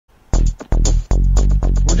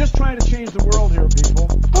just trying to change the world here, people.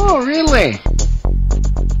 Oh, really?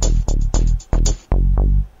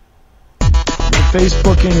 The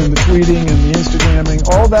Facebooking and the tweeting and the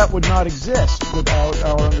Instagramming, all that would not exist without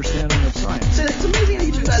our understanding of science. It's amazing how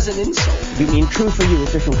you do that as an insult. You mean true for you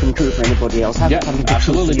is different from true for anybody else? Yeah,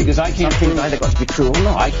 absolutely, because I can't prove either got to be true or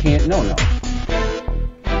not. I can't, no.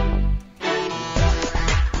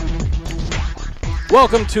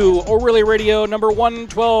 Welcome to ORLY Radio number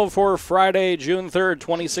 112 for Friday, June 3rd,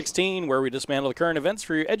 2016, where we dismantle the current events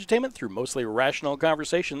for your edutainment through mostly rational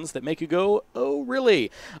conversations that make you go, oh, really?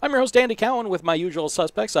 I'm your host, Andy Cowen, with my usual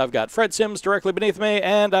suspects. I've got Fred Sims directly beneath me,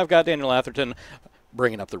 and I've got Daniel Atherton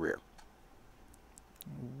bringing up the rear.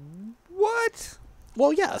 What?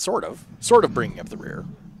 Well, yeah, sort of. Sort of bringing up the rear.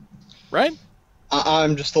 Right?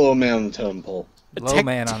 I'm just a little man on the totem pole. Low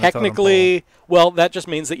man on the technically, well, that just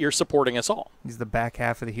means that you're supporting us all. He's the back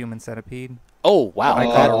half of the human centipede. Oh, wow. I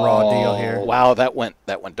got a raw deal here. Wow, that went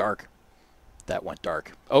dark. That went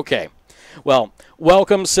dark. Okay. Well,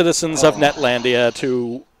 welcome, citizens of Netlandia,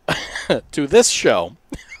 to to this show,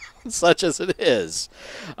 such as it is.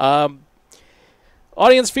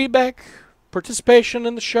 Audience feedback, participation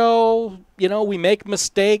in the show. You know, we make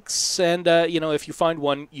mistakes, and, you know, if you find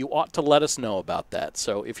one, you ought to let us know about that.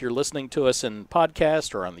 So if you're listening to us in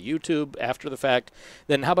podcast or on the YouTube after the fact,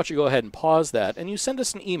 then how about you go ahead and pause that, and you send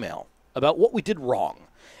us an email about what we did wrong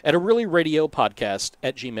at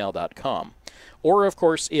orlyradiopodcast@gmail.com. Or, of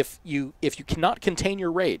course, if you cannot contain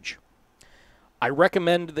your rage, I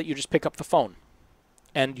recommend that you just pick up the phone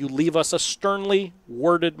and you leave us a sternly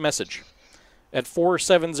worded message at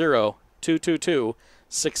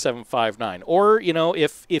 470-222-6759. Or, you know,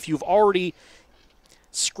 if you've already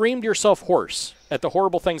screamed yourself hoarse at the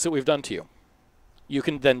horrible things that we've done to you, you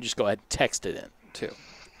can then just go ahead and text it in, too.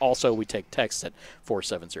 Also, we take text at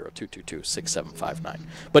 470-222-6759.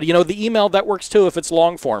 But, you know, the email, that works, too, if it's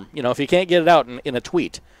long form. You know, if you can't get it out in a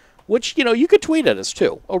tweet, which, you know, you could tweet at us,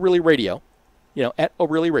 too. ORLY Radio, you know, at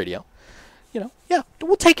ORLY Radio. You know, yeah,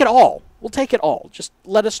 we'll take it all. We'll take it all. Just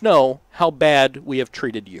let us know how bad we have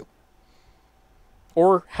treated you.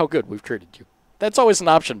 Or how good we've treated you. That's always an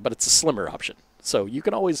option, but it's a slimmer option. So you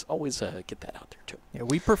can always get that out there, too. Yeah,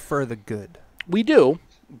 we prefer the good. We do,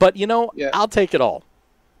 but, you know, yeah. I'll take it all.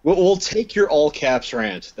 We'll take your all caps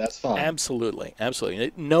rant. That's fine. Absolutely,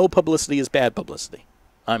 absolutely. No publicity is bad publicity.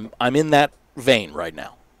 I'm in that vein right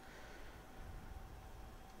now.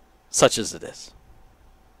 Such as it is.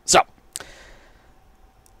 So,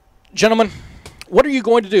 gentlemen, what are you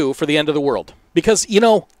going to do for the end of the world? Because, you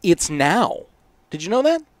know, it's now. Did you know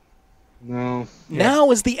that? No. Now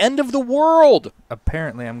is the end of the world.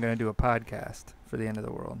 Apparently, I'm going to do a podcast for the end of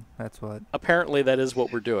the world. That's what. Apparently, that is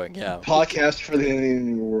what we're doing, yeah. Podcast for the end of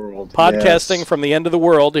the world. Podcasting from the end of the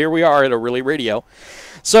world. Here we are at ORLY Radio.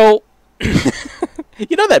 So,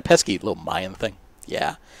 you know that pesky little Mayan thing?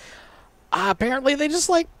 Yeah. Apparently, they just,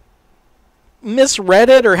 like, misread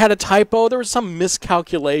it or had a typo. There was some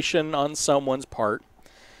miscalculation on someone's part.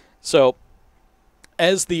 So,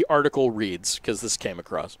 as the article reads, because this came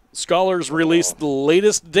across, scholars released the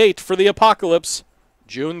latest date for the apocalypse,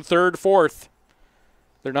 June 3rd, 4th.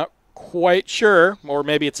 They're not quite sure, or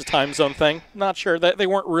maybe it's a time zone thing. Not sure. They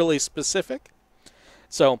weren't really specific.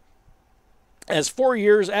 So, as 4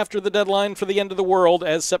 years after the deadline for the end of the world,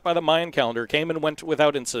 as set by the Mayan calendar, came and went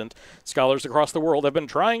without incident, scholars across the world have been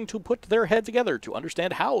trying to put their head together to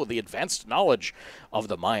understand how the advanced knowledge of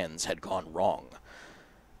the Mayans had gone wrong.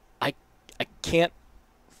 I can't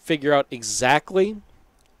figure out exactly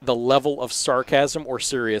the level of sarcasm or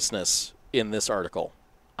seriousness in this article.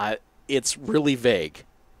 It's really vague.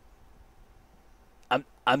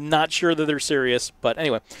 I'm not sure that they're serious, but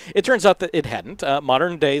anyway, it turns out that it hadn't.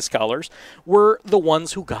 Modern-day scholars were the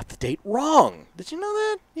ones who got the date wrong. Did you know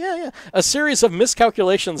that? Yeah. A series of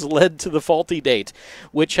miscalculations led to the faulty date,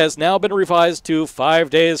 which has now been revised to 5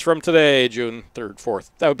 days from today, June 3rd, 4th.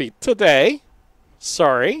 That would be today.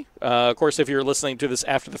 Sorry. Of course, if you're listening to this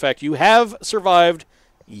after the fact, you have survived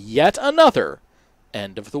yet another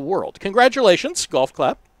end of the world. Congratulations. Golf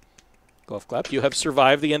clap. Golf clap. You have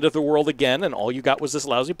survived the end of the world again, and all you got was this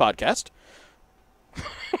lousy podcast.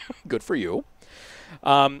 Good for you.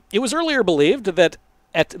 It was earlier believed that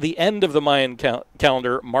at the end of the Mayan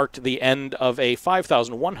calendar marked the end of a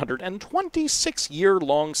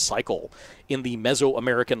 5,126-year-long cycle in the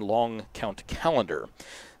Mesoamerican long count calendar.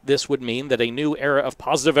 This would mean that a new era of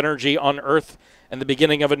positive energy on Earth and the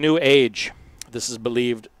beginning of a new age. This is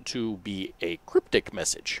believed to be a cryptic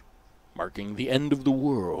message, marking the end of the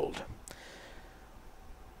world.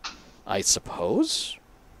 I suppose?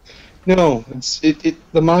 No, the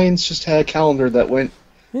Mayans just had a calendar that went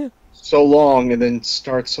so long and then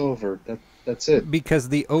starts over. That's it. Because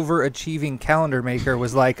the overachieving calendar maker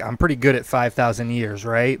was like, I'm pretty good at 5,000 years,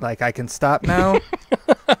 right? Like, I can stop now.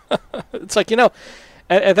 It's like,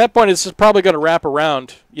 at that point, it's just probably going to wrap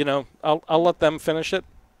around. I'll let them finish it.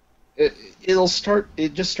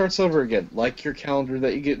 It just starts over again, like your calendar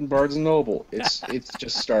that you get in Barnes and Noble. It's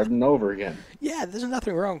just starting over again. Yeah, there's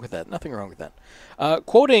nothing wrong with that. Nothing wrong with that.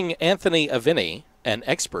 Quoting Anthony Avini, an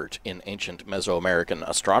expert in ancient Mesoamerican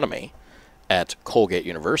astronomy at Colgate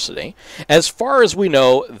University, as far as we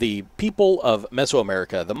know, the people of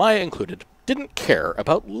Mesoamerica, the Maya included, didn't care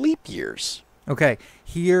about leap years. Okay,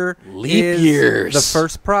 here Leap is years. the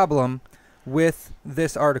first problem with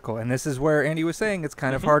this article, and this is where Andy was saying it's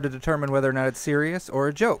kind of hard to determine whether or not it's serious or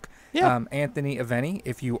a joke. Yeah. Anthony Aveni,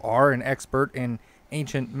 if you are an expert in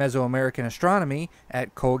ancient Mesoamerican astronomy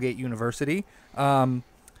at Colgate University,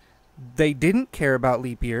 they didn't care about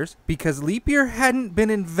leap years because leap year hadn't been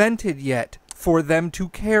invented yet for them to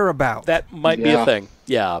care about. That might be a thing.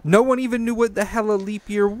 Yeah. No one even knew what the hell a leap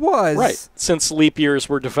year was. Right. Since leap years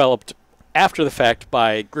were developed after the fact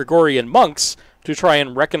by Gregorian monks to try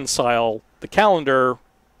and reconcile the calendar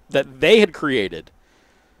that they had created.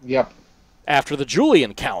 Yep. After the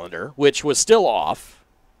Julian calendar, which was still off.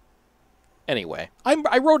 Anyway,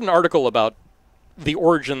 I wrote an article about the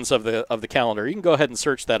origins of the calendar. You can go ahead and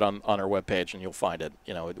search that on our webpage, and you'll find it.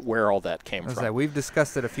 Where all that came from. We've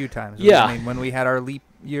discussed it a few times. Yeah. I mean, when we had our leap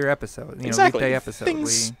year episode, Exactly. leap day episode.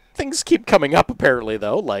 Things keep coming up, apparently,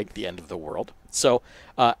 though, like the end of the world. So,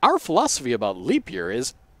 our philosophy about leap year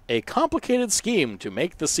is a complicated scheme to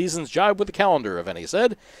make the seasons jibe with the calendar, Aveni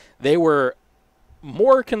said. They were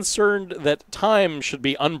more concerned that time should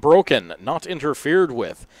be unbroken, not interfered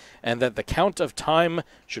with, and that the count of time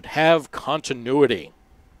should have continuity.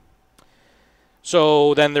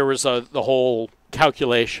 So then there was the whole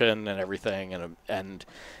calculation and everything, and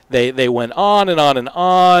they went on and on and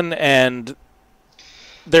on, and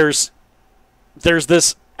there's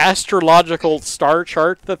this astrological star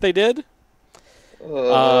chart that they did.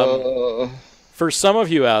 For some of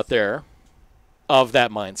you out there of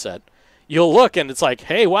that mindset, you'll look and it's like,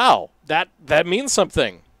 hey, wow, that means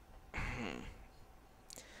something.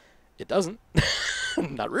 It doesn't.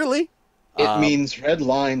 Not really. It means red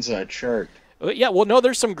lines on a chart. Yeah, well, no,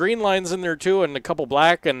 there's some green lines in there too, and a couple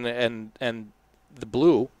black, and the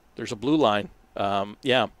blue. There's a blue line.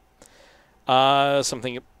 Yeah.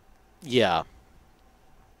 Something. Yeah.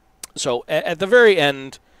 So at the very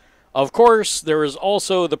end, of course, there is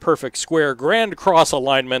also the perfect square Grand Cross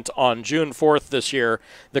alignment on June 4th this year.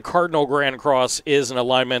 The Cardinal Grand Cross is an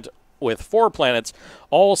alignment with 4 planets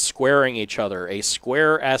all squaring each other. A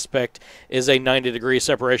square aspect is a 90-degree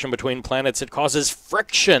separation between planets. It causes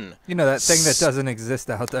friction. That thing that doesn't exist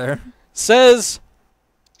out there. Says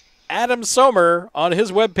Adam Somer on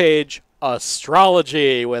his webpage,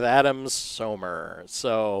 Astrology with Adam Somer.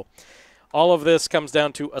 So all of this comes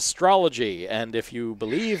down to astrology, and if you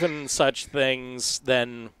believe in such things,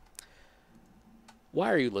 then why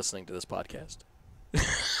are you listening to this podcast?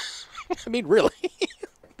 I mean, really?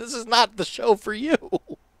 This is not the show for you.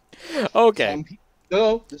 Okay.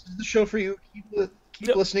 No, this is the show for you.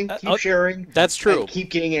 Keep listening, keep sharing. That's true. And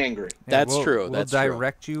keep getting angry. That's true. We'll That's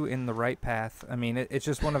direct you in the right path. I mean, it's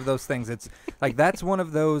just one of those things. It's like that's one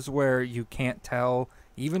of those where you can't tell,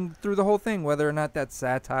 even through the whole thing, whether or not that's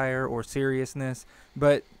satire or seriousness.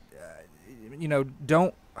 But,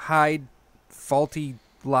 don't hide faulty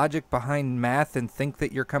logic behind math and think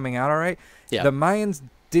that you're coming out all right. Yeah. The Mayans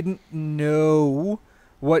didn't know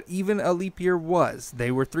what even a leap year was.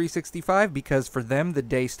 They were 365 because for them the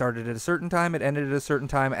day started at a certain time, it ended at a certain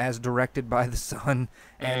time as directed by the sun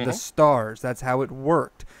and the stars. That's how it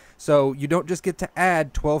worked. So you don't just get to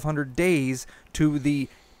add 1,200 days to the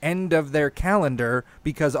end of their calendar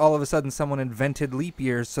because all of a sudden someone invented leap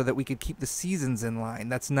years so that we could keep the seasons in line.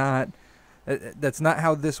 That's not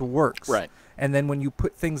how this works. Right. And then when you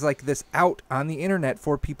put things like this out on the internet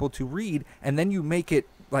for people to read, and then you make it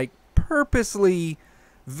like purposely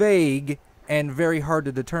vague and very hard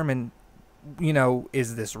to determine,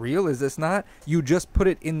 is this real? Is this not? You just put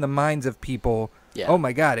it in the minds of people. Yeah. Oh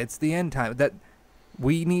my God, it's the end time. That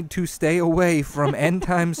we need to stay away from end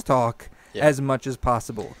times talk as much as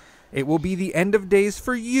possible. It will be the end of days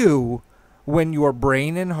for you when your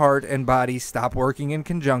brain and heart and body stop working in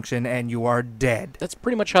conjunction and you are dead. That's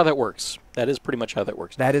pretty much how that works. That is pretty much how that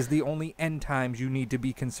works. That is the only end times you need to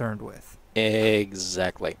be concerned with.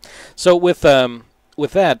 Exactly. So with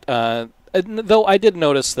that, though I did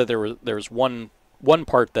notice that there was one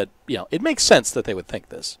part that, it makes sense that they would think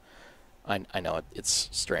this. I know it's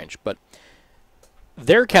strange, but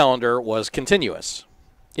their calendar was continuous.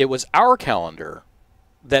 It was our calendar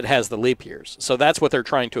that has the leap years. So that's what they're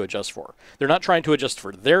trying to adjust for. They're not trying to adjust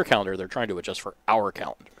for their calendar. They're trying to adjust for our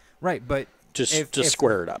calendar. Right, but Just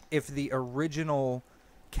square it up. If the original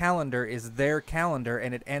calendar is their calendar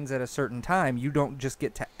and it ends at a certain time, you don't just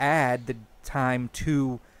get to add the time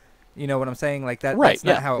to, you know what I'm saying? Like that. Right, That's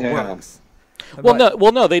not yeah. how it works.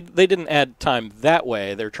 Well, no, they didn't add time that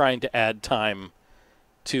way. They're trying to add time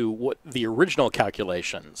to what the original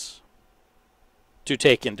calculations to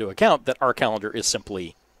take into account that our calendar is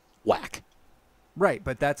simply whack. Right,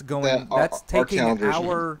 but that's going. That That's taking calendar's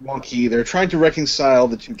our wonky. They're trying to reconcile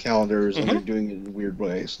the two calendars, and they're doing it in weird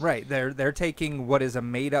ways. right. They're taking what is a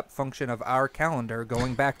made-up function of our calendar,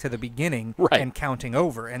 going back to the beginning Right. and counting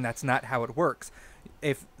over, and that's not how it works.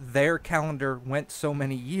 If their calendar went so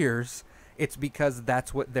many years, it's because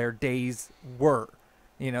that's what their days were.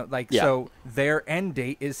 You know, like Yeah. so their end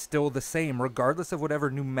date is still the same, regardless of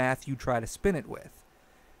whatever new math you try to spin it with.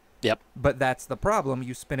 Yep. But that's the problem.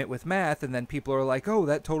 You spin it with math, and then people are like, oh,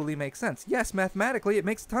 that totally makes sense. Yes, mathematically, it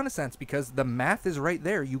makes a ton of sense because the math is right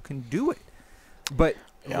there. You can do it. But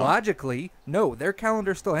logically, no, their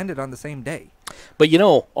calendar still ended on the same day. But you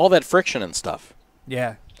know, all that friction and stuff,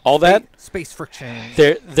 Yeah. all that, Space friction.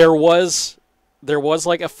 there was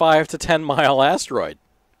like a 5 to 10 mile asteroid.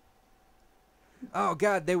 Oh,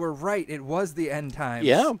 God, they were right. It was the end times.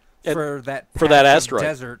 Yeah. For that for that patch of asteroid.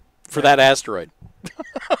 desert. For that asteroid.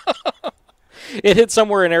 It hit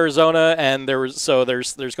somewhere in Arizona, and there's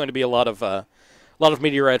going to be a lot of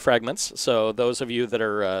meteorite fragments. So those of you that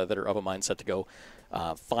are of a mindset to go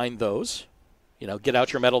find those, you know, get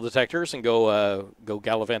out your metal detectors and go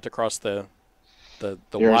gallivant across the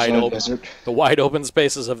wide open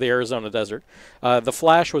spaces of the Arizona desert. The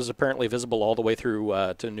flash was apparently visible all the way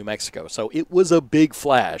through to New Mexico. So it was a big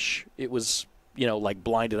flash. It was, you know, like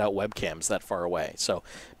blinded out webcams that far away. So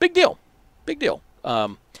big deal.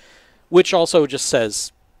 Which also just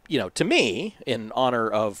says, you know, to me, in honor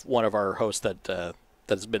of one of our hosts that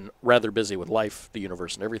has been rather busy with life, the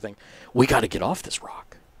universe, and everything, we got to get off this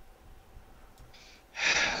rock.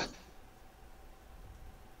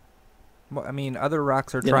 Well, I mean, other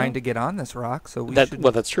rocks are trying to get on this rock, so we should...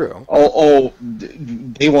 Well, that's true.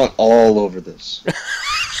 They want all over this.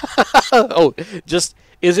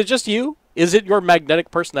 Is it just you? Is it your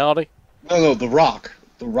magnetic personality? No, the rock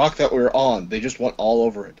that we're on. They just want all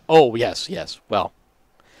over it. Oh, yes. Well,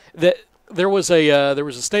 there was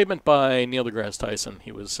a statement by Neil deGrasse Tyson.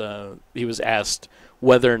 He was asked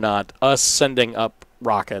whether or not us sending up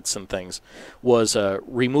rockets and things was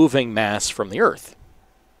removing mass from the Earth,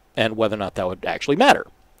 and whether or not that would actually matter.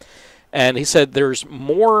 And he said there's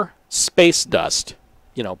more space dust,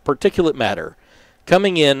 you know, particulate matter,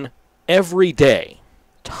 coming in every day,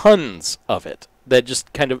 tons of it, that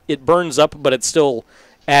just kind of, it burns up, but it's still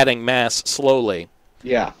adding mass slowly.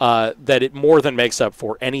 Yeah. That it more than makes up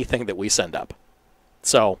for anything that we send up.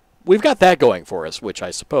 So we've got that going for us, which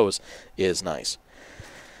I suppose is nice.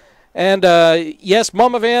 And yes,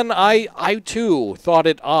 Mama Van, I too thought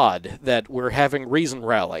it odd that we're having Reason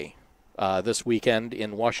Rally this weekend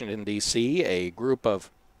in Washington, D.C., a group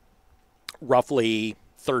of roughly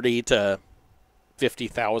 30 to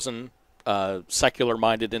 50,000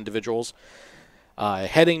 secular-minded individuals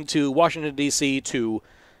heading to Washington, D.C. to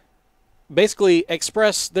basically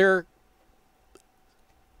express their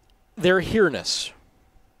here-ness,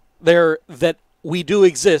 that we do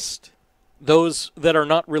exist, those that are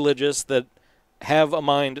not religious, that have a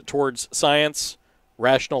mind towards science,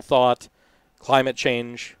 rational thought, climate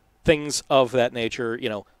change, things of that nature, you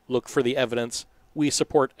know, look for the evidence. We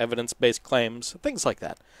support evidence-based claims, things like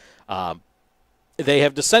that. They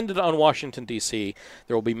have descended on Washington, D.C.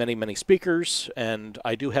 There will be many, many speakers, and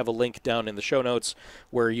I do have a link down in the show notes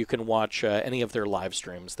where you can watch any of their live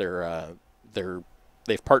streams.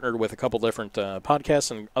 They've partnered with a couple different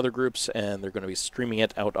podcasts and other groups, and they're going to be streaming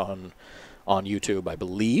it out on YouTube, I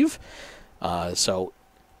believe. So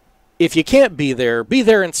if you can't be there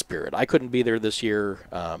in spirit. I couldn't be there this year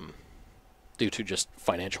due to just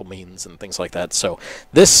financial means and things like that. So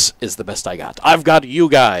this is the best I got. I've got you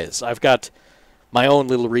guys. I've got my own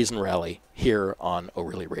little Reason Rally here on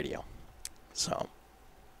ORLY Radio. So,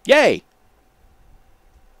 yay!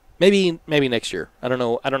 Maybe next year. I don't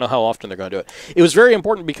know how often they're going to do it. It was very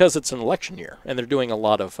important because it's an election year, and they're doing a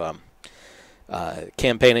lot of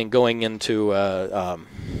campaigning going into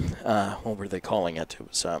what were they calling it? It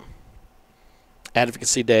was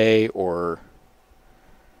Advocacy Day or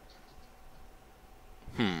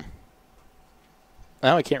now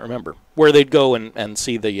I can't remember, where they'd go and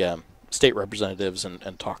see the state representatives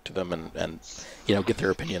and talk to them and you know, get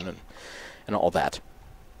their opinion and all that.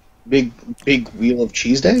 Big Wheel of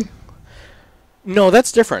Cheese Day? No,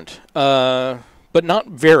 that's different. but not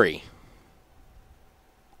very.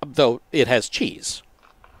 Though it has cheese.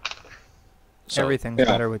 So, Everything's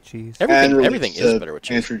better with cheese. Everything is better with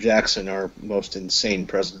cheese. Andrew Jackson, our most insane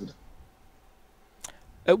president.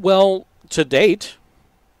 Well, to date.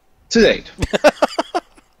 To date.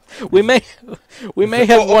 we may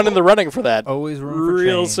have one in the running for that. Always room for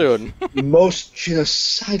real change. soon. The most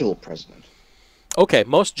genocidal president. Okay,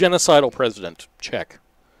 most genocidal president. Check.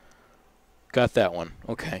 Got that one.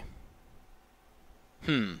 Okay.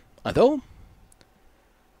 Although?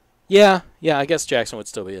 Yeah, I guess Jackson would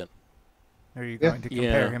still be it. Are you going to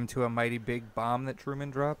compare Yeah. him to a mighty big bomb that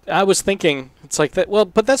Truman dropped? I was thinking, it's like that. Well,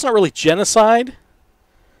 but that's not really genocide.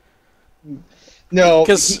 No,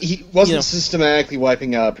 'Cause, he wasn't you know- systematically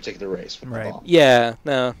wiping out a particular race. With the Right. bomb. Yeah,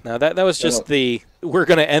 no, that was just the we're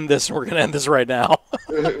gonna end this. We're gonna end this right now.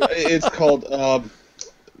 It's called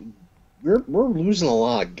we're losing a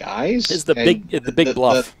lot of guys. It's the big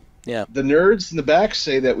bluff. Yeah. The nerds in the back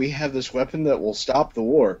say that we have this weapon that will stop the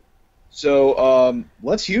war. So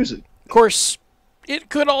let's use it. Of course, it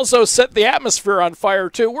could also set the atmosphere on fire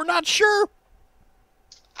too. We're not sure.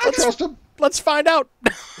 I trust him. Let's find out.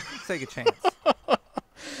 Let's take a chance.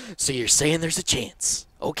 So you're saying there's a chance?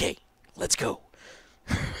 Okay, let's go.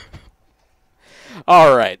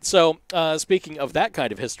 All right. So speaking of that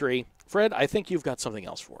kind of history, Fred, I think you've got something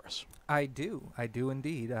else for us. I do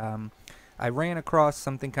indeed. I ran across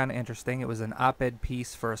something kind of interesting. It was an op-ed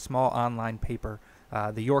piece for a small online paper,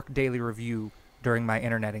 the York Daily Review, during my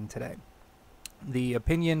interneting today. The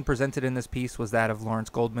opinion presented in this piece was that of Lawrence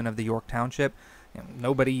Goldman of the York Township. You know,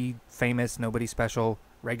 nobody famous, nobody special,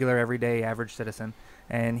 regular, everyday, average citizen.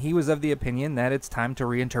 And he was of the opinion that it's time to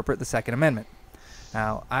reinterpret the Second Amendment.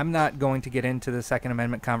 Now, I'm not going to get into the Second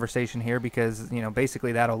Amendment conversation here because,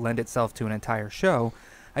 basically that'll lend itself to an entire show.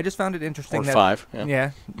 I just found it interesting Or that 5.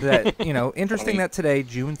 yeah, that interesting that today,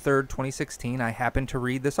 June 3rd, 2016, I happened to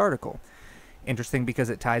read this article. Interesting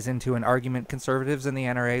because it ties into an argument conservatives in the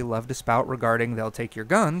NRA love to spout regarding they'll take your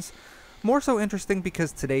guns. More so interesting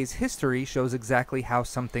because today's history shows exactly how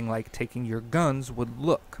something like taking your guns would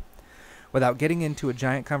look. Without getting into a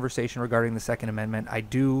giant conversation regarding the Second Amendment, I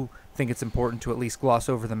do think it's important to at least gloss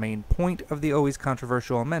over the main point of the always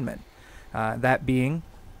controversial amendment. That being,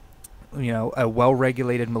 a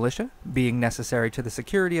well-regulated militia being necessary to the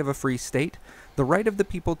security of a free state, the right of the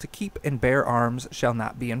people to keep and bear arms shall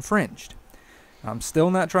not be infringed. I'm still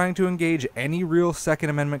not trying to engage any real Second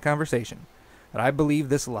Amendment conversation, but I believe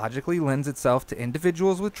this logically lends itself to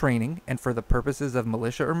individuals with training and for the purposes of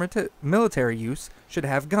militia or military use should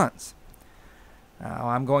have guns. Now,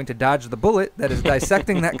 I'm going to dodge the bullet that is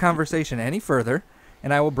dissecting that conversation any further,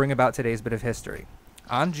 and I will bring about today's bit of history.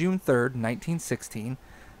 On June 3rd, 1916,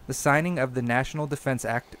 the signing of the National Defense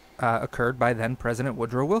Act occurred by then-President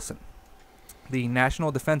Woodrow Wilson. The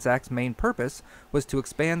National Defense Act's main purpose was to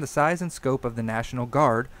expand the size and scope of the National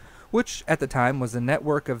Guard, which at the time was a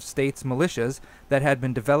network of states' militias that had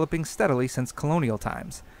been developing steadily since colonial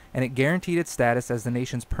times, and it guaranteed its status as the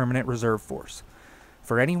nation's permanent reserve force.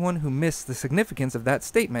 For anyone who missed the significance of that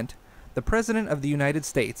statement, the President of the United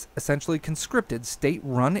States essentially conscripted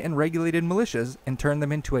state-run and regulated militias and turned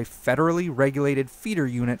them into a federally regulated feeder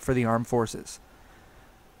unit for the armed forces.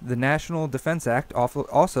 The National Defense Act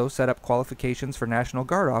also set up qualifications for National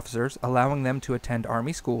Guard officers, allowing them to attend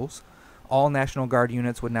Army schools. All National Guard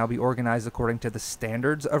units would now be organized according to the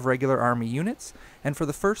standards of regular Army units, and for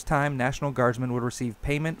the first time, National Guardsmen would receive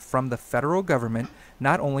payment from the federal government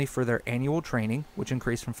not only for their annual training, which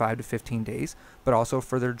increased from 5 to 15 days, but also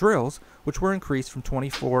for their drills, which were increased from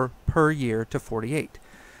 24 per year to 48.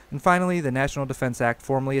 And finally, the National Defense Act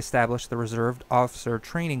formally established the Reserved Officer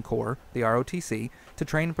Training Corps, the ROTC, to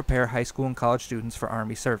train and prepare high school and college students for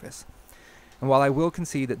Army service. And while I will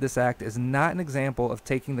concede that this act is not an example of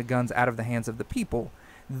taking the guns out of the hands of the people,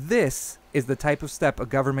 this is the type of step a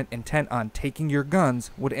government intent on taking your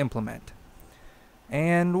guns would implement.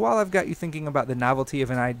 And while I've got you thinking about the novelty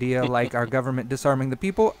of an idea like our government disarming the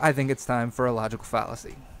people, I think it's time for a logical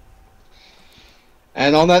fallacy.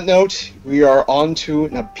 And on that note, we are on to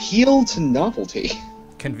an appeal to novelty.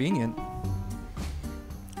 Convenient.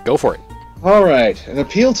 Go for it. Alright, an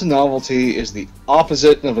appeal to novelty is the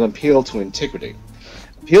opposite of an appeal to antiquity.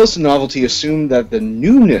 Appeals to novelty assume that the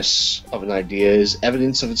newness of an idea is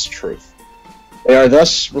evidence of its truth. They are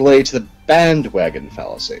thus related to the bandwagon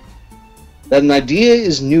fallacy. That an idea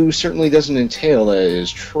is new certainly doesn't entail that it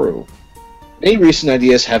is true. Many recent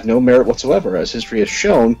ideas have no merit whatsoever, as history has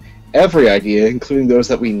shown. Every idea, including those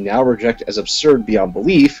that we now reject as absurd beyond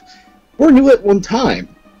belief, were new at one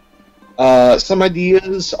time. Some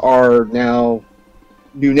ideas are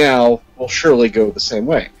new now, will surely go the same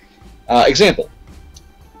way. Example.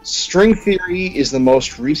 String theory is the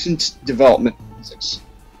most recent development in physics.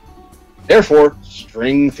 Therefore,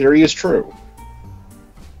 string theory is true.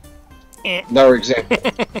 Another example.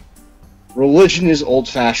 Religion is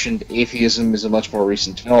old-fashioned, atheism is a much more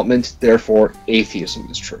recent development, therefore atheism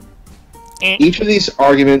is true. Each of these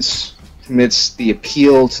arguments commits the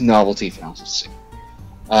appeal to novelty fallacy.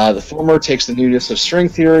 The former takes the newness of string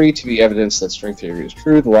theory to be evidence that string theory is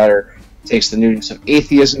true, the latter takes the newness of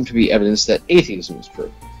atheism to be evidence that atheism is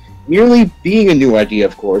true. Merely being a new idea,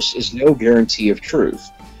 of course, is no guarantee of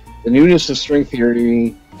truth. The newness of string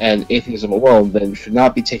theory and atheism alone, then, should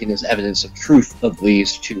not be taken as evidence of truth of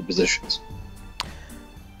these two positions.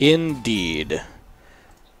 Indeed.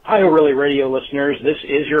 Hi, ORLY Radio listeners. This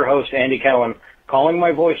is your host, Andy Cowen, calling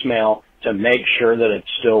my voicemail to make sure that it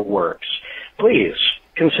still works. Please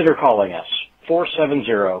consider calling us,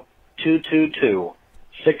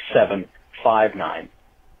 470-222-6759.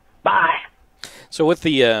 Bye! So with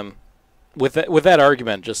the with that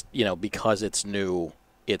argument, just, you know, because it's new,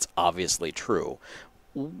 it's obviously true.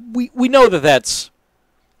 We know that that's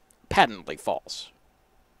patently false,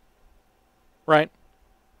 right?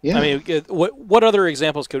 Yeah. I mean, what other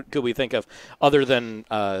examples could we think of other than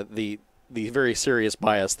the very serious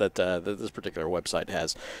bias that this particular website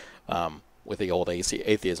has with the old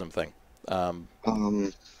atheism thing?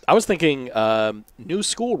 I was thinking new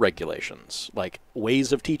school regulations, like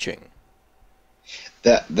ways of teaching.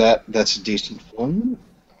 That's a decent one.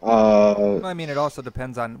 I mean, it also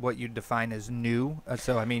depends on what you define as new.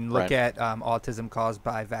 So, I mean, look at autism caused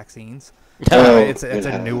by vaccines. It's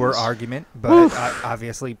a newer argument, but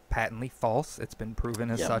obviously patently false. It's been proven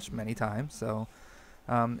as such many times. So,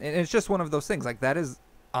 and it's just one of those things. Like, that is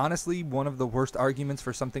honestly one of the worst arguments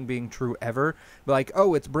for something being true ever. Like,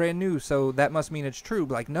 oh, it's brand new, so that must mean it's true.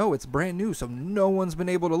 But like, no, it's brand new, so no one's been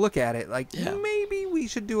able to look at it. Like, maybe we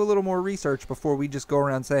should do a little more research before we just go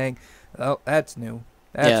around saying, oh, that's new.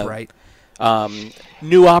 That's right.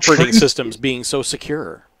 New operating systems being so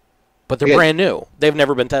secure, but they're brand new. They've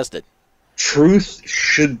never been tested. Truth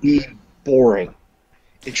should be boring.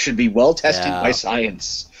 It should be well tested by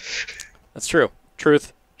science. That's true.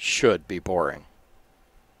 Truth should be boring.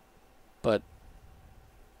 But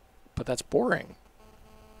that's boring.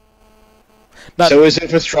 So is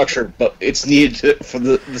infrastructure, but it's needed for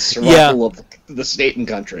the survival of the state and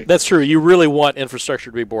country. That's true. You really want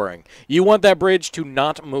infrastructure to be boring. You want that bridge to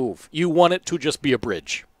not move. You want it to just be a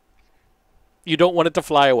bridge. You don't want it to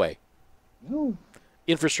fly away. No.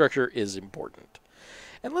 Infrastructure is important.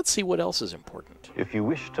 And let's see what else is important. If you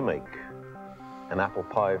wish to make an apple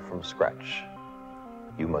pie from scratch,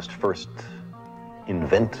 you must first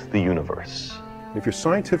invent the universe. If you're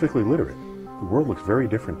scientifically literate, the world looks very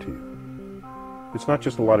different to you. It's not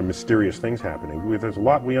just a lot of mysterious things happening. There's a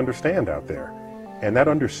lot we understand out there. And that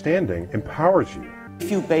understanding empowers you.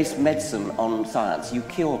 If you base medicine on science, you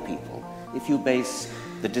cure people. If you base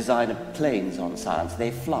the design of planes on science,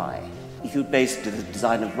 they fly. If you base the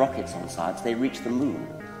design of rockets on science, they reach the moon.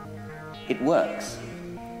 It works,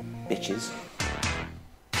 bitches.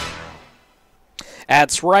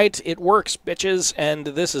 That's right, it works, bitches. And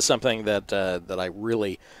this is something that I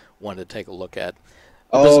really wanted to take a look at.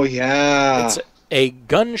 It's a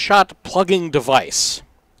gunshot plugging device,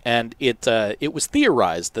 and it was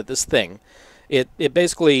theorized that this thing, it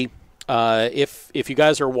basically, if you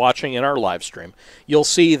guys are watching in our live stream, you'll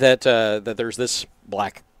see that that there's this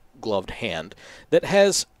black gloved hand that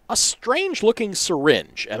has a strange looking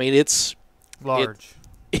syringe. I mean, it's large.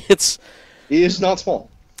 It is not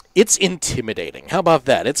small. It's intimidating. How about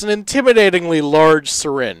that? It's an intimidatingly large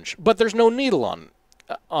syringe, but there's no needle on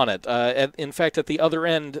it. In fact, at the other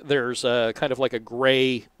end, there's kind of like a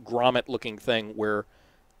gray grommet-looking thing where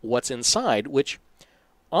what's inside, which,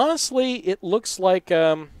 honestly, it looks like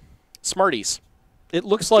Smarties. It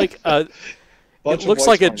looks like a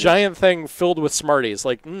giant thing filled with Smarties,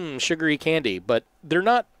 like sugary candy. But they're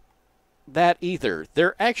not that either.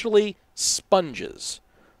 They're actually sponges,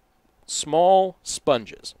 small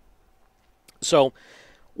sponges. So,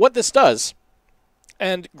 what this does,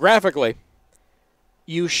 and graphically,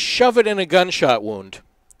 you shove it in a gunshot wound,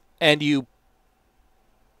 and you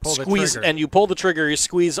pull the trigger. You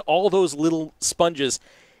squeeze all those little sponges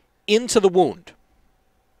into the wound,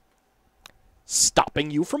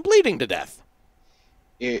 stopping you from bleeding to death.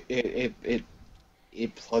 It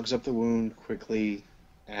plugs up the wound quickly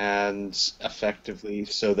and effectively,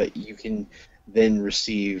 so that you can then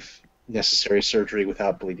receive necessary surgery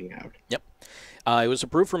without bleeding out. Yep. It was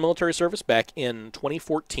approved for military service back in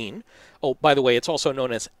 2014. Oh, by the way, it's also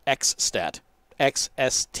known as XSTAT,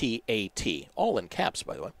 XSTAT, all in caps,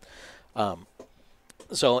 by the way.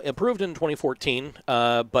 So approved in 2014,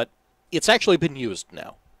 but it's actually been used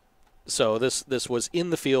now. So this was in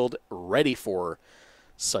the field, ready for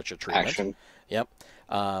such a treatment. Action. Yep.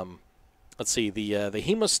 Let's see. The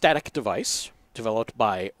hemostatic device, developed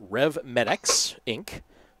by RevMedX Inc.,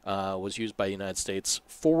 was used by the United States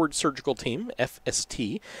Forward Surgical Team,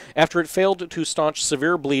 FST, after it failed to staunch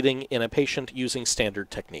severe bleeding in a patient using standard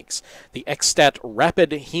techniques. The XStat Rapid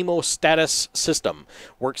Hemostasis System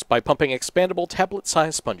works by pumping expandable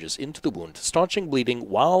tablet-sized sponges into the wound, staunching bleeding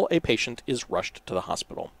while a patient is rushed to the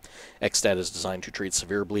hospital. XStat is designed to treat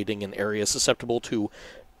severe bleeding in areas susceptible to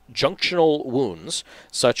junctional wounds,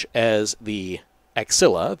 such as the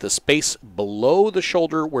axilla, the space below the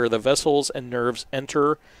shoulder where the vessels and nerves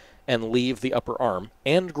enter and leave the upper arm,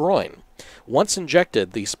 and groin. Once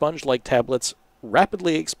injected, the sponge-like tablets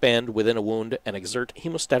rapidly expand within a wound and exert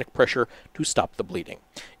hemostatic pressure to stop the bleeding.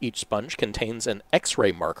 Each sponge contains an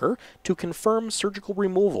X-ray marker to confirm surgical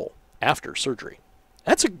removal after surgery.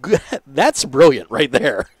 That's brilliant right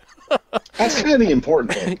there. That's kind of the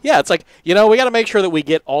important thing. Yeah, it's like, we got to make sure that we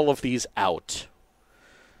get all of these out.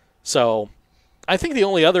 So I think the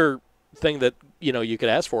only other thing that you could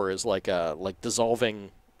ask for is like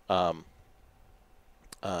dissolving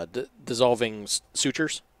dissolving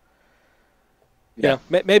sutures. Yeah.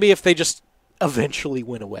 Maybe if they just eventually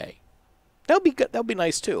went away, that would be good. That would be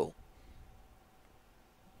nice too.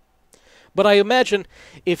 But I imagine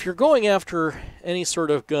if you're going after any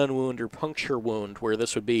sort of gun wound or puncture wound where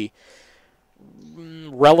this would be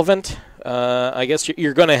relevant, I guess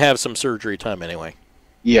you're going to have some surgery time anyway.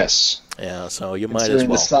 Yes. Yeah, so you might as Considering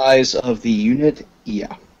well. the size of the unit,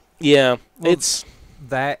 yeah. Yeah, Well, it's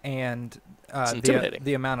that and intimidating.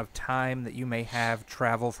 the amount of time that you may have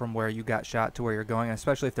travel from where you got shot to where you're going,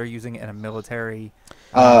 especially if they're using it in a military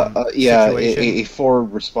situation. A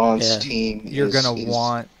forward response team. You're going to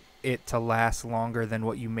want it to last longer than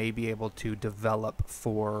what you may be able to develop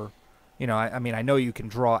for, I mean, I know you can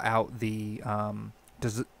draw out the,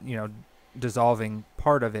 dissolving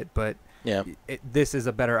part of it, but yeah, this is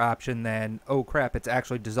a better option than, oh crap, it's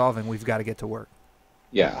actually dissolving, we've got to get to work.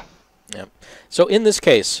 Yeah. Yeah. So in this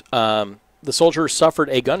case, the soldier suffered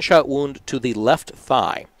a gunshot wound to the left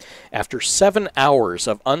thigh. After 7 hours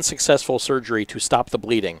of unsuccessful surgery to stop the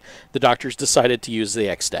bleeding, the doctors decided to use the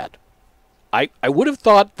XStat. I would have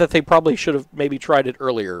thought that they probably should have maybe tried it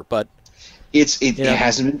earlier, but it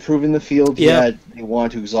hasn't been proven in the field yet. They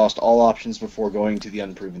want to exhaust all options before going to the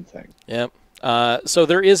unproven thing. Yeah. So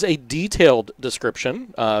there is a detailed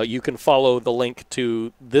description. You can follow the link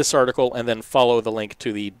to this article and then follow the link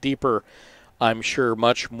to the deeper, I'm sure,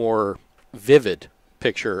 much more vivid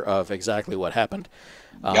picture of exactly what happened.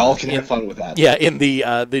 Y'all can have fun with that. Yeah, in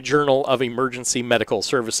the Journal of Emergency Medical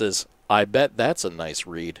Services. I bet that's a nice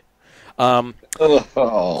read. Quoting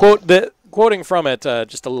from it,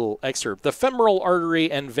 just a little excerpt. The femoral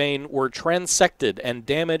artery and vein were transected and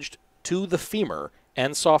damaged to the femur,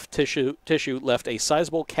 and soft tissue left a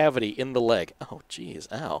sizable cavity in the leg. Oh, geez,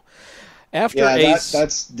 ow.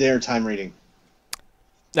 That's their time reading.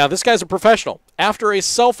 Now, this guy's a professional. After a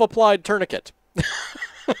self-applied tourniquet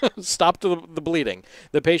stopped the bleeding,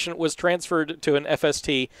 the patient was transferred to an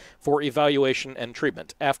FST for evaluation and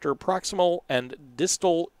treatment. After proximal and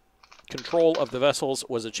distal control of the vessels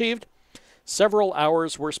was achieved, several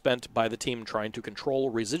hours were spent by the team trying to control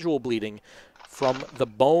residual bleeding from the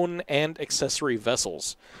bone and accessory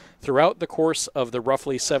vessels. Throughout the course of the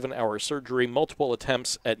roughly 7-hour surgery, multiple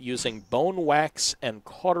attempts at using bone wax and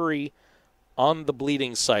cautery on the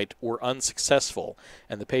bleeding site were unsuccessful,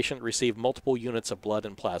 and the patient received multiple units of blood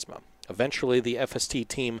and plasma. Eventually, the FST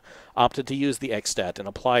team opted to use the XStat and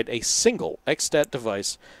applied a single XStat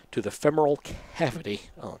device to the femoral cavity.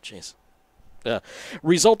 Oh, jeez.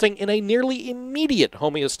 Resulting in a nearly immediate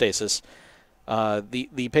homeostasis.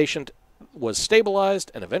 The patient was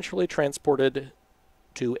stabilized and eventually transported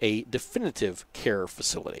to a definitive care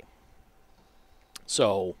facility.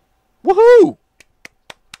 So, woohoo!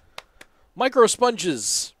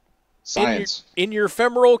 Microsponges Science. In your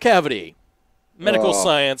femoral cavity. Medical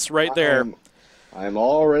science right there. I'm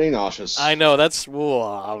already nauseous. I know, that's...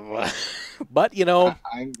 But,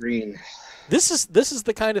 I'm green. This is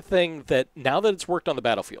the kind of thing that, now that it's worked on the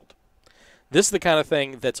battlefield, this is the kind of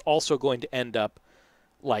thing that's also going to end up,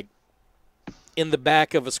 like, in the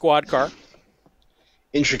back of a squad car.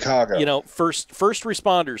 In Chicago. First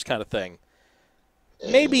responders kind of thing.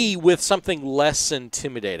 Maybe with something less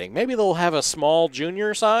intimidating. Maybe they'll have a small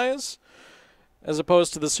junior size as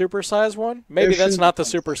opposed to the super size one. Maybe that's not the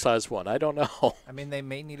super size one. I don't know. I mean, they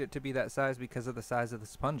may need it to be that size because of the size of the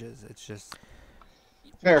sponges. It's just...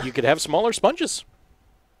 Fair. You could have smaller sponges.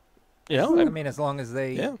 I mean, as long as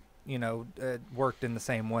they, worked in the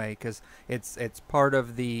same way, because it's part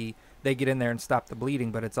of the they get in there and stop the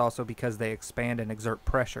bleeding, but it's also because they expand and exert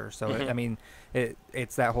pressure. So, I mean,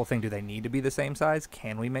 it's that whole thing. Do they need to be the same size?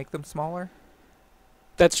 Can we make them smaller?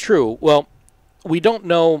 That's true. Well, we don't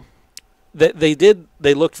know. That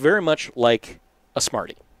they looked very much like a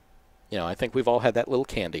Smartie. You know, I think we've all had that little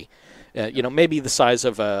candy. You know, maybe the size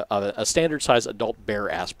of a standard size adult bear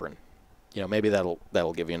aspirin. You know, maybe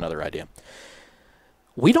that'll give you another idea.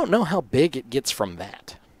 We don't know how big it gets from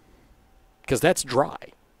that, because that's dry.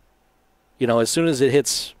 You know, as soon as it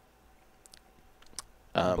hits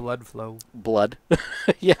blood flow. Blood.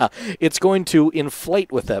 Yeah, it's going to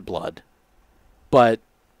inflate with that blood. But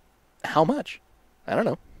how much? I don't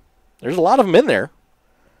know. There's a lot of them in there.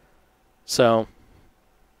 So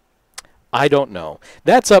I don't know.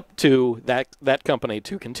 That's up to that company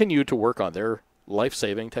to continue to work on their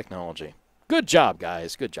life-saving technology. Good job,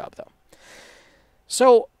 guys. Good job, though.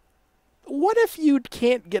 So what if you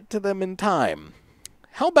can't get to them in time?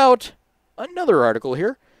 How about another article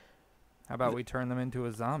here? How about we turn them into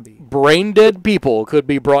a zombie? Brain-dead people could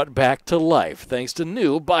be brought back to life thanks to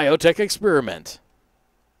new biotech experiment.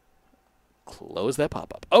 Close that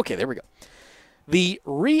pop-up. Okay, there we go. The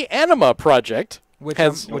Reanima Project, which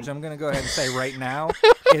I'm going to go ahead and say right now,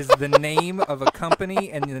 is the name of a company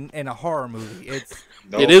in a horror movie.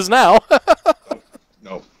 It is now.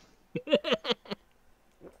 No.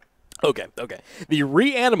 Okay. The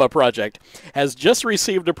Reanima Project has just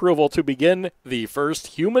received approval to begin the first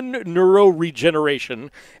human neuroregeneration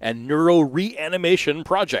and neuroreanimation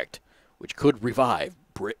project, which could revive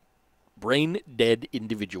brain-dead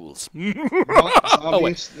individuals.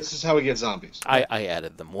 Zombies, this is how we get zombies. I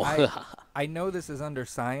added them. I know this is under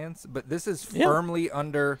science, but this is firmly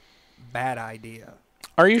under bad idea.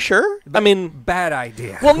 Are you sure? I mean... Bad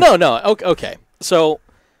idea. Well, no. Okay. So...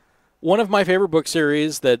 one of my favorite book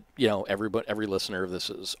series that, you know, every listener of this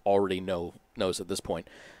is already knows at this point,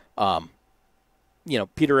 you know,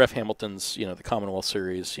 Peter F. Hamilton's, you know, the Commonwealth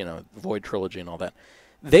series, you know, the Void Trilogy and all that.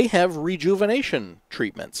 They have rejuvenation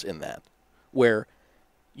treatments in that, where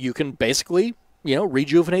you can basically, you know,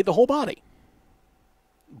 rejuvenate the whole body.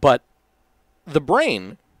 But the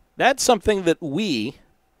brain, that's something that we,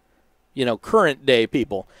 you know, current day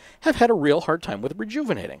people, have had a real hard time with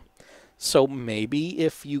rejuvenating. So maybe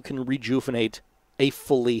if you can rejuvenate a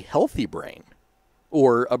fully healthy brain,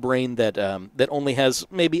 or a brain that that only has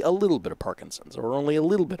maybe a little bit of Parkinson's or only a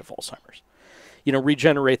little bit of Alzheimer's, you know,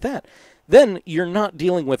 regenerate that, then you're not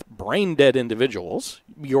dealing with brain-dead individuals.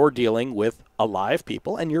 You're dealing with alive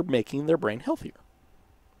people, and you're making their brain healthier.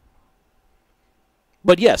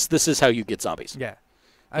 But yes, this is how you get zombies. Yeah.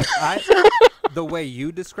 The way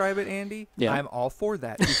you describe it, Andy, I'm all for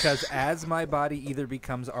that, because as my body either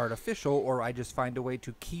becomes artificial or I just find a way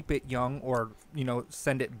to keep it young or, you know,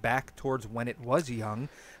 send it back towards when it was young,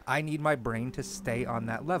 I need my brain to stay on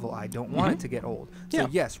that level. I don't want it to get old. So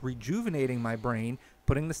yes, rejuvenating my brain,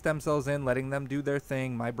 putting the stem cells in, letting them do their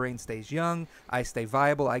thing, my brain stays young, I stay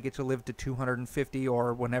viable, I get to live to 250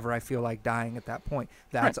 or whenever I feel like dying at that point.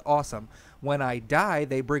 That's awesome. When I die,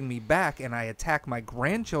 they bring me back and I attack my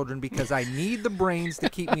grandchildren because I need the brains to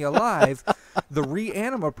keep me alive. The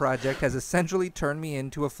Reanima Project has essentially turned me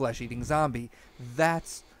into a flesh-eating zombie.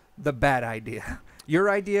 That's the bad idea. Your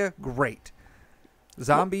idea, great.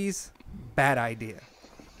 Zombies, bad idea.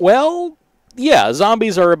 Well, yeah,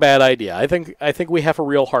 zombies are a bad idea. I think we have a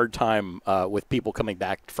real hard time with people coming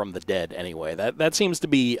back from the dead anyway. That seems to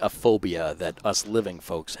be a phobia that us living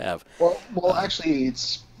folks have. Well, actually,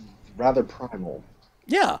 it's rather primal.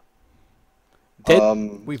 Yeah.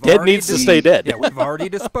 We've dead needs to stay dead. Yeah, we've already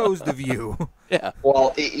disposed of you. Yeah.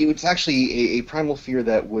 Well, it's actually a primal fear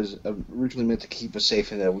that was originally meant to keep us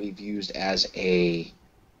safe and that we've used as a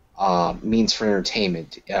means for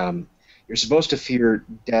entertainment. You're supposed to fear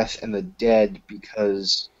death and the dead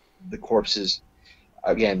because the corpses,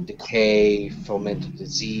 again, decay, foment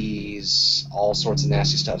disease, all sorts of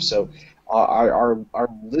nasty stuff. So our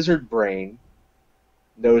lizard brain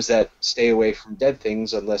knows that stay away from dead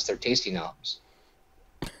things unless they're tasty knobs.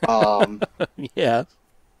 Yeah.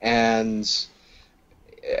 And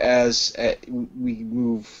as we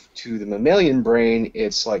move to the mammalian brain,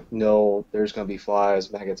 it's like, no, there's going to be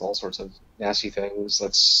flies, maggots, all sorts of nasty things.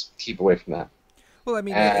 Let's keep away from that. Well, I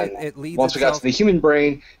mean, it leads once we got to the human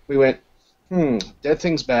brain, we went, dead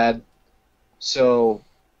things bad. So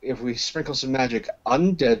if we sprinkle some magic,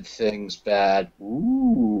 undead things bad.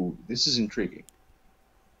 Ooh, this is intriguing.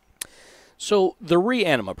 So the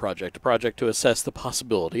Reanima Project, a project to assess the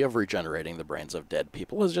possibility of regenerating the brains of dead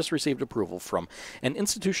people, has just received approval from an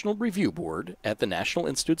institutional review board at the National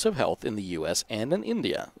Institutes of Health in the U.S. and in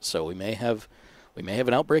India. So we may have We may have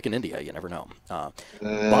an outbreak in India. You never know.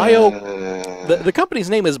 The company's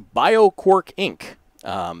name is BioQuark Inc.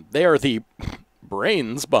 They are the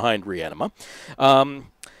brains behind Reanima.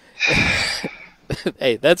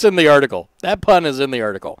 Hey, that's in the article. That pun is in the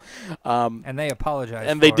article. And they apologized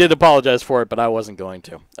and they did apologize for it, but I wasn't going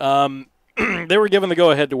to. They were given the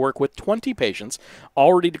go-ahead to work with 20 patients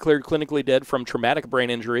already declared clinically dead from traumatic brain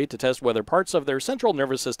injury to test whether parts of their central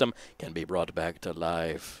nervous system can be brought back to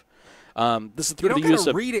life. This is through you the don't use gotta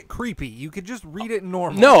of... read it creepy. You could just read it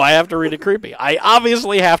normal. No, I have to read it creepy. I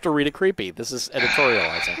obviously have to read it creepy. This is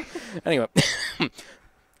editorializing. Anyway...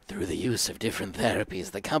 Through the use of different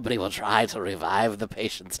therapies, the company will try to revive the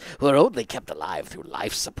patients who are only kept alive through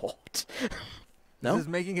life support. No? This is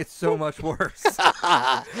making it so much worse.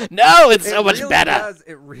 No, it's so much better.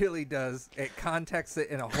 It really does. It contexts it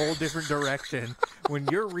in a whole different direction. When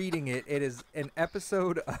you're reading it, it is an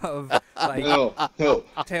episode of like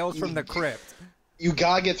Tales from the Crypt. You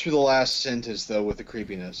gotta get through the last sentence, though, with the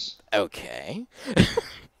creepiness. Okay.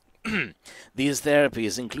 These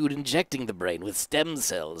therapies include injecting the brain with stem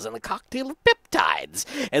cells and a cocktail of peptides,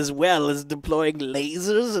 as well as deploying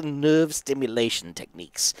lasers and nerve stimulation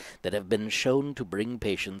techniques that have been shown to bring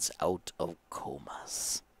patients out of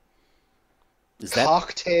comas. Is that...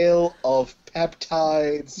 Cocktail of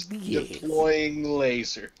peptides Yes. deploying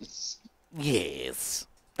lasers. Yes,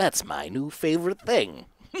 that's my new favorite thing.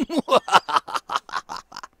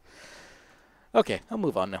 Okay, I'll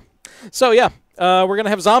move on now. So, yeah, we're going to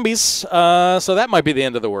have zombies, so that might be the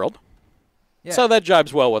end of the world. Yeah. So that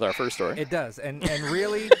jibes well with our first story. It does. And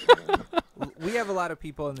really, we have a lot of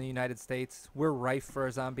people in the United States. We're rife for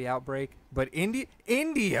a zombie outbreak. But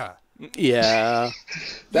India! Yeah.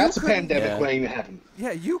 That's a pandemic waiting to happen.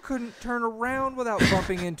 Yeah, you couldn't turn around without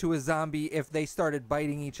bumping into a zombie if they started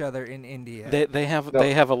biting each other in India. They have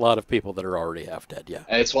a lot of people that are already half dead, yeah.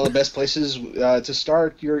 And it's one of the best places to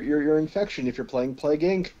start your infection if you're playing Plague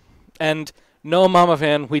Inc. And no, Mama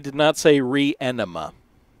Fan, we did not say Reanima.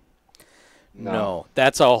 No,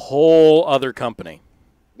 that's a whole other company.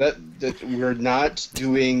 That we're not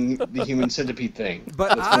doing the human centipede thing.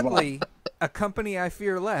 But oddly, a company I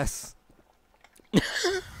fear less.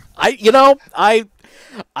 I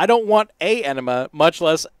don't want a enema, much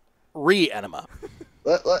less Reanima.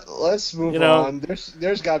 Let's move on.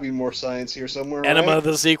 There's got to be more science here somewhere. Enema right?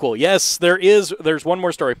 the sequel. Yes, there is. There's one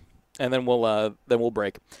more story, and then we'll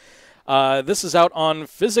break. This is out on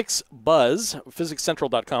Physics Buzz,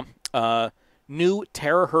 physicscentral.com. New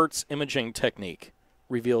terahertz imaging technique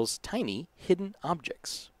reveals tiny hidden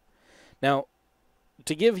objects. Now,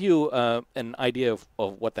 to give you an idea of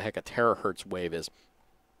what the heck a terahertz wave is,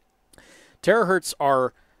 terahertz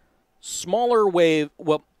are smaller wave.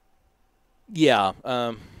 Well, yeah,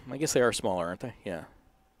 I guess they are smaller, aren't they? Yeah.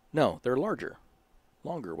 No, they're larger,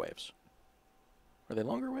 longer waves. Are they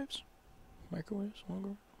longer waves? Microwaves,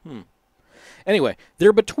 longer. Anyway,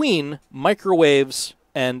 they're between microwaves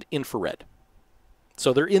and infrared.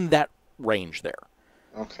 So they're in that range there.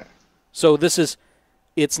 Okay. So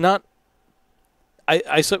it's not,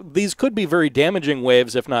 so these could be very damaging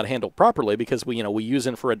waves if not handled properly because we use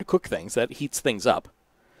infrared to cook things. That heats things up.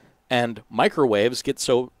 And microwaves get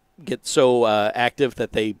so active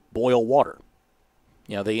that they boil water.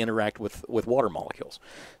 They interact with water molecules.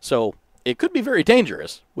 So it could be very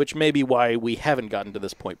dangerous, which may be why we haven't gotten to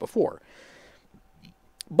this point before.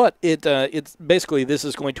 But it's basically, this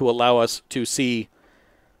is going to allow us to see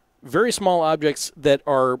very small objects that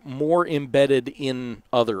are more embedded in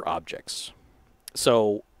other objects.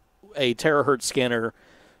 So a terahertz scanner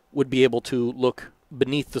would be able to look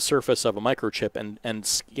beneath the surface of a microchip and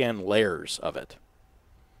scan layers of it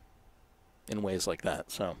in ways like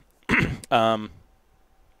that. So let's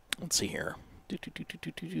see here.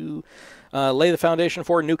 Lay the foundation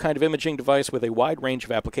for a new kind of imaging device with a wide range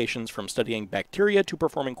of applications from studying bacteria to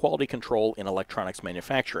performing quality control in electronics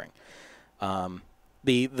manufacturing.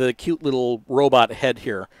 The cute little robot head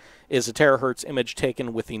here is a terahertz image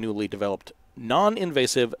taken with the newly developed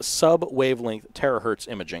non-invasive sub-wavelength terahertz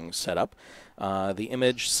imaging setup. The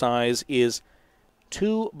image size is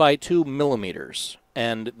 2 by 2 millimeters,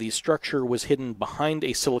 and the structure was hidden behind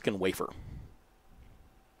a silicon wafer.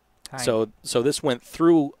 So this went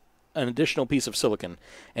through an additional piece of silicon,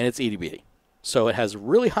 and it's itty-bitty. So it has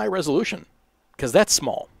really high resolution, because that's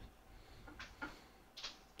small.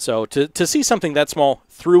 So to see something that small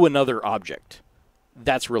through another object,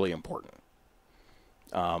 that's really important.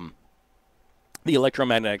 The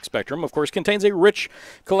electromagnetic spectrum, of course, contains a rich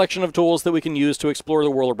collection of tools that we can use to explore the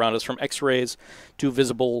world around us, from X-rays to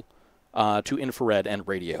visible to infrared and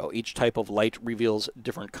radio. Each type of light reveals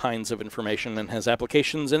different kinds of information and has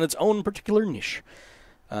applications in its own particular niche.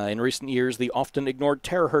 In recent years, the often ignored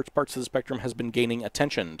terahertz parts of the spectrum has been gaining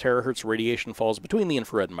attention. Terahertz radiation falls between the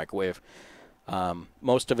infrared and microwave.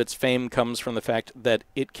 Most of its fame comes from the fact that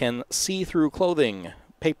it can see through clothing,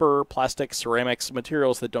 paper, plastic, ceramics,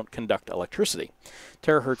 materials that don't conduct electricity.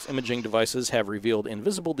 Terahertz imaging devices have revealed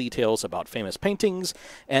invisible details about famous paintings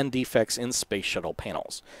and defects in space shuttle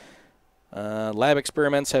panels. Lab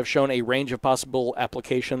experiments have shown a range of possible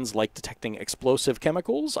applications like detecting explosive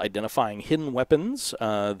chemicals, identifying hidden weapons.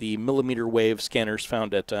 The millimeter wave scanners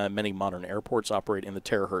found at many modern airports operate in the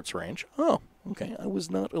terahertz range. Oh, okay, I was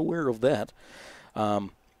not aware of that.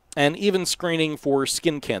 And even screening for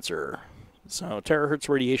skin cancer. So terahertz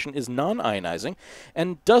radiation is non-ionizing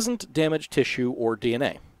and doesn't damage tissue or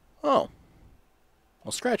DNA. Oh,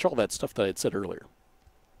 well, scratch all that stuff that I had said earlier.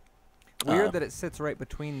 Weird that it sits right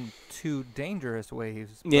between two dangerous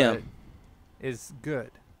waves, but yeah, is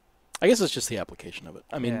good. I guess it's just the application of it.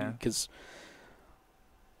 I mean, because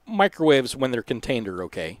microwaves, when they're contained, are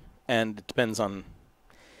okay, and it depends on.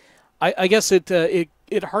 I guess it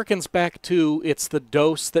harkens back to it's the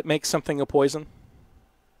dose that makes something a poison.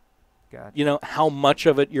 Gotcha. You know, how much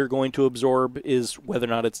of it you're going to absorb is whether or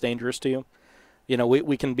not it's dangerous to you. You know,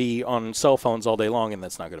 we can be on cell phones all day long, and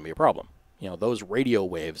that's not going to be a problem. You know, those radio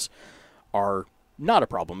waves are not a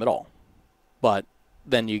problem at all. But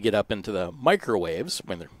then you get up into the microwaves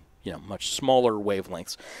when they're, you know, much smaller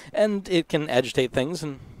wavelengths, and it can agitate things,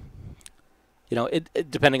 and, you know, it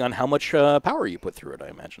depending on how much power you put through it, I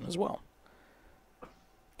imagine, as well.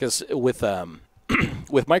 Because with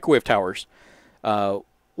with microwave towers,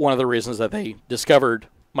 one of the reasons that they discovered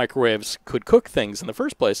microwaves could cook things in the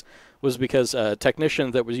first place was because a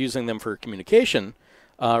technician that was using them for communication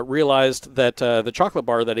realized that the chocolate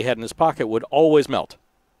bar that he had in his pocket would always melt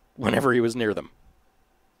whenever he was near them.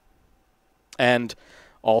 And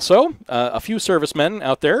also, a few servicemen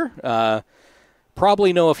out there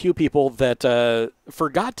probably know a few people that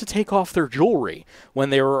forgot to take off their jewelry when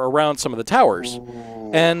they were around some of the towers.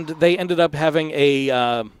 Ooh. And they ended up having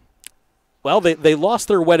a, well, they lost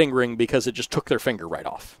their wedding ring because it just took their finger right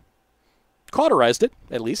off. Cauterized it,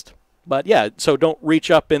 at least. But yeah, so don't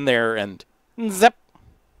reach up in there and zip.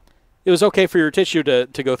 It was okay for your tissue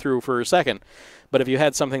to go through for a second, but if you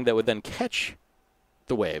had something that would then catch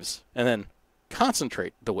the waves and then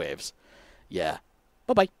concentrate the waves, yeah,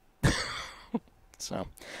 bye-bye. So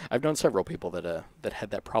I've known several people that had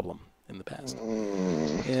that problem in the past.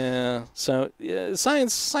 Yeah, so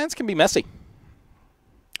science can be messy.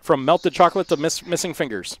 From melted chocolate to missing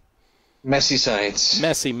fingers. Messy science.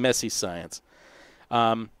 Messy science.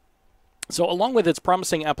 So along with its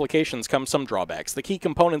promising applications come some drawbacks. The key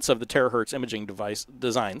components of the terahertz imaging device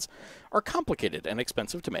designs are complicated and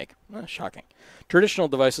expensive to make. Shocking. Traditional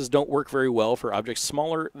devices don't work very well for objects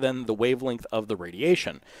smaller than the wavelength of the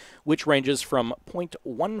radiation, which ranges from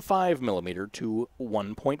 0.15 millimeter to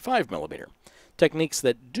 1.5 millimeter. Techniques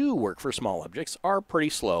that do work for small objects are pretty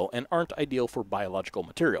slow and aren't ideal for biological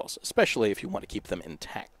materials, especially if you want to keep them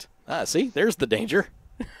intact. See, there's the danger.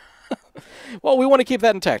 Well, we want to keep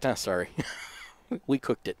that intact. Sorry. We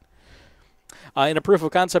cooked it. In a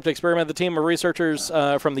proof-of-concept experiment, the team of researchers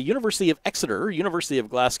from the University of Exeter, University of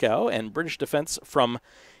Glasgow, and British Defence from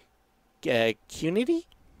Cunetic?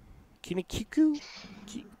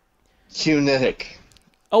 Cunetic.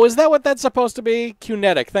 Oh, is that what that's supposed to be?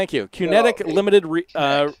 Cunetic, thank you. Cunetic No, Limited...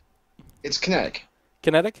 it's kinetic.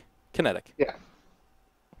 Kinetic? Kinetic. Yeah.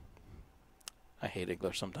 I hate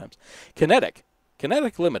English sometimes. Kinetic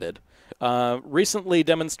Limited recently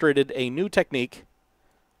demonstrated a new technique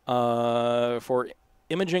for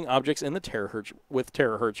imaging objects in the terahertz with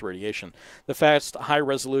terahertz radiation. The fast,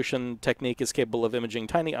 high-resolution technique is capable of imaging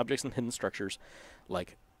tiny objects and hidden structures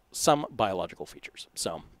like some biological features.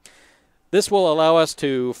 So this will allow us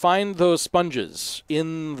to find those sponges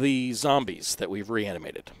in the zombies that we've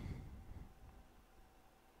reanimated.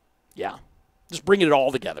 Yeah. Just bring it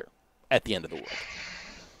all together at the end of the world.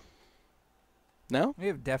 No? We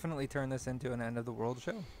have definitely turned this into an end-of-the-world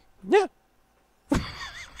show. Yeah.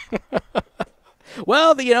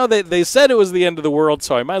 Well, you know, they said it was the end of the world,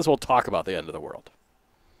 so I might as well talk about the end of the world.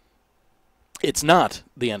 It's not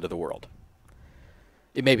the end of the world.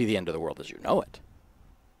 It may be the end of the world as you know it,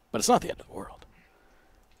 but it's not the end of the world.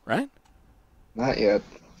 Right? Not yet.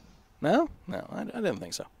 No? No, I didn't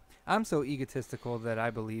think so. I'm so egotistical that I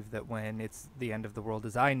believe that when it's the end of the world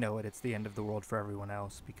as I know it, it's the end of the world for everyone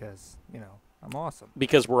else because, you know, I'm awesome.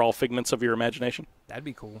 Because we're all figments of your imagination? That'd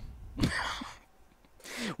be cool.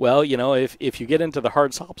 Well, you know, if you get into the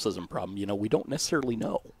hard solipsism problem, you know, we don't necessarily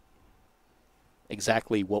know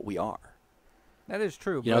exactly what we are. That is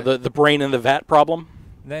true. You know, the brain in the vat problem?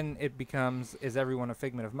 Then it becomes, is everyone a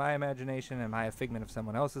figment of my imagination? Am I a figment of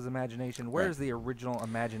someone else's imagination? Where does the original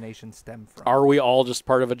imagination stem from? Are we all just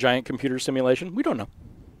part of a giant computer simulation? We don't know.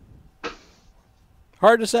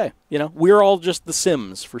 Hard to say. You know, we're all just the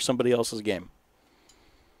Sims for somebody else's game.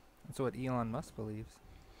 That's what Elon Musk believes.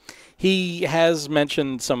 He has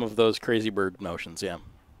mentioned some of those crazy bird notions, yeah.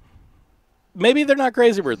 Maybe they're not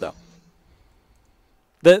crazy bird, though.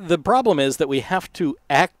 The problem is that we have to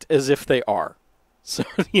act as if they are. So,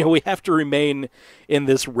 you know, we have to remain in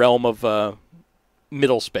this realm of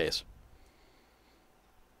middle space.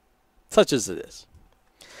 Such as it is.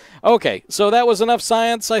 Okay, so that was enough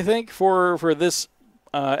science, I think, for this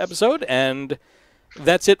episode, and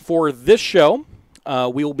that's it for this show.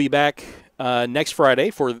 We will be back next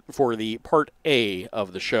Friday for the part A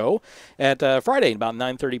of the show at Friday about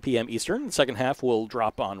 9:30 p.m. Eastern. The second half will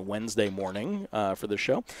drop on Wednesday morning for the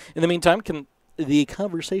show. In the meantime, the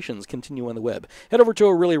conversations continue on the web. Head over to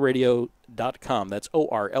ORLYRADIO.com. That's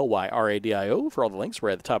ORLYRADIO for all the links. We're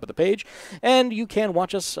at the top of the page. And you can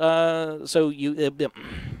watch us. So you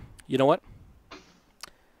know what? I'm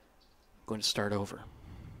going to start over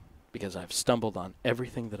because I've stumbled on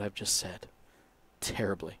everything that I've just said.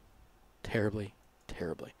 Terribly. Terribly,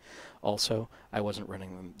 terribly. Also, I wasn't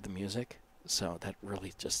running the music, so that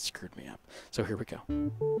really just screwed me up. So here we go.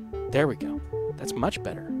 There we go. That's much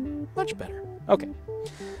better. Much better. Okay.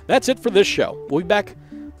 That's it for this show. We'll be back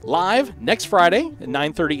live next Friday at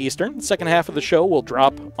 9:30 Eastern. The second half of the show will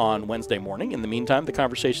drop on Wednesday morning. In the meantime, the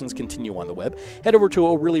conversations continue on the web. Head over to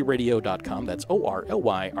ORLYRADIO.com. That's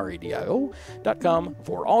ORLYRADIO.com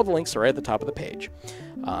for all the links are at the top of the page.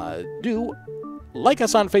 Do like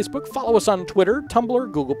us on Facebook, follow us on Twitter,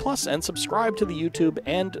 Tumblr, Google+, and subscribe to the YouTube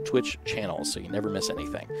and Twitch channels so you never miss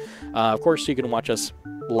anything. Of course, you can watch us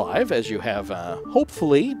live, as you have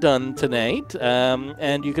hopefully done tonight,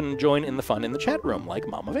 and you can join in the fun in the chat room, like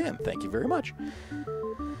Mama Van. Thank you very much.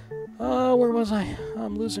 Where was I?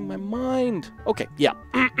 I'm losing my mind. Okay, yeah.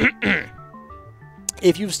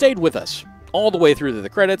 If you've stayed with us all the way through to the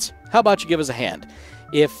credits, how about you give us a hand?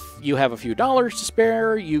 If you have a few dollars to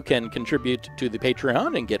spare, you can contribute to the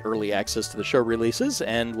Patreon and get early access to the show releases,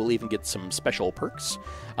 and we'll even get some special perks.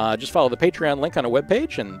 Just follow the Patreon link on our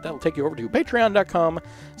webpage, and that'll take you over to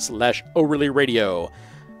patreon.com/ORLYRadio.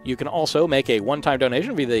 You can also make a one-time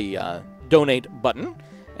donation via the donate button,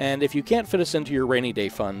 and if you can't fit us into your rainy day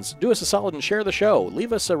funds, do us a solid and share the show.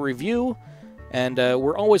 Leave us a review, and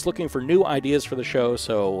we're always looking for new ideas for the show,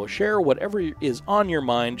 so share whatever is on your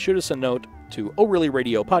mind. Shoot us a note to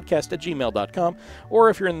orlyradiopodcast@gmail.com, or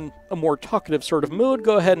if you're in a more talkative sort of mood,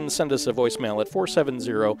 go ahead and send us a voicemail at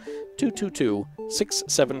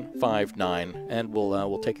 470-222-6759, and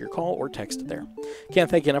we'll take your call or text there.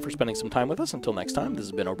 Can't thank you enough for spending some time with us. Until next time, this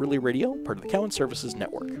has been ORLY Radio, part of the Cowen Services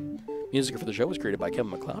Network. Music for the show was created by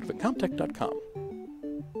Kevin MacLeod of Incomptech.com.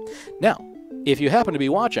 Now, if you happen to be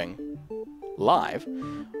watching live,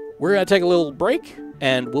 we're going to take a little break,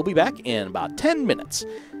 and we'll be back in about 10 minutes.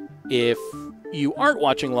 If you aren't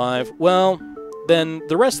watching live, well, then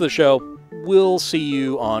the rest of the show, we'll see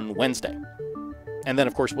you on Wednesday. And then,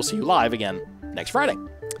 of course, we'll see you live again next Friday.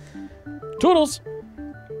 Toodles!